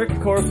him a jerk.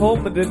 Of course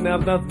Holtman didn't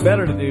have nothing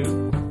better to do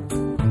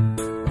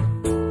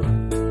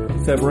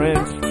except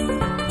ranch.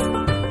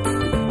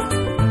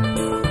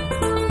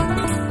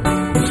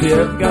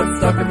 Chev got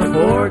stuck in the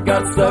Ford,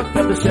 got stuck,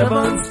 but the Chev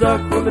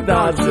unstuck when the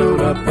Dodge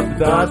showed up. But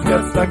the Dodge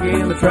got stuck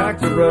in the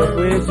tractor rut,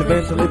 which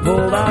eventually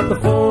pulled out the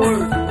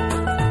Ford.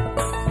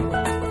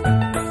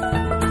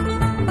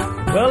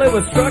 Well, it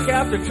was truck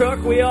after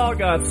truck, we all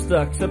got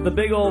stuck, except the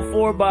big old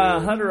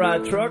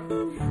 4x100 truck.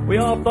 We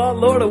all thought,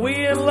 Lord, are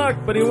we in luck,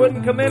 but he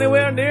wouldn't come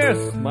anywhere near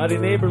us. Mighty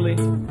neighborly.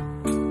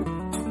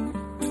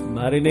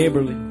 Mighty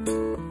neighborly.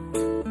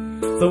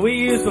 So we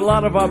used a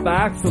lot of our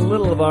backs and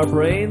little of our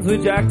brains. We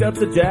jacked up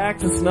the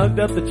jacks and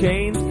snugged up the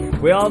chains.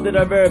 We all did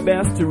our very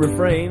best to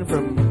refrain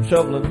from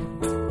shoveling.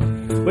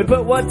 We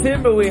put what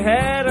timber we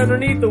had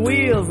underneath the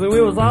wheels, and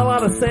we was all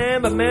out of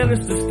sand, but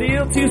managed to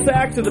steal 2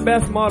 sacks of the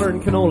best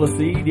modern canola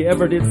seed you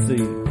ever did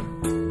see.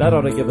 That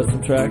ought to give us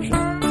some traction.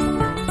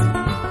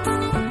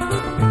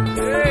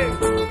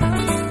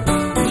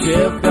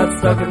 Chev got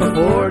stuck in the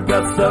Ford,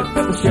 got stuck,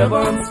 but the Chev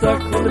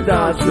unstuck when the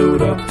Dodge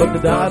showed up. But the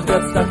Dodge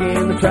got stuck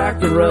in the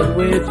tractor rut,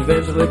 which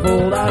eventually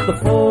pulled out the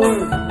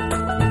Ford.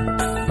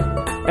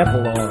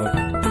 Epilogue.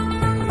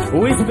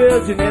 We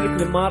spilled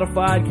genetically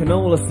modified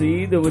canola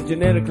seed that was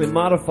genetically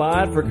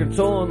modified for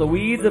controlling the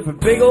weeds and for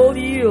big old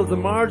yields of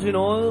margarine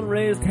oil, and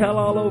raised hell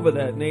all over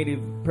that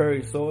native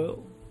prairie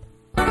soil.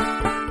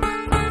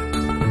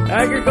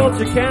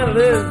 Agriculture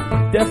Canada is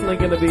definitely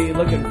going to be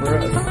looking for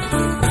us.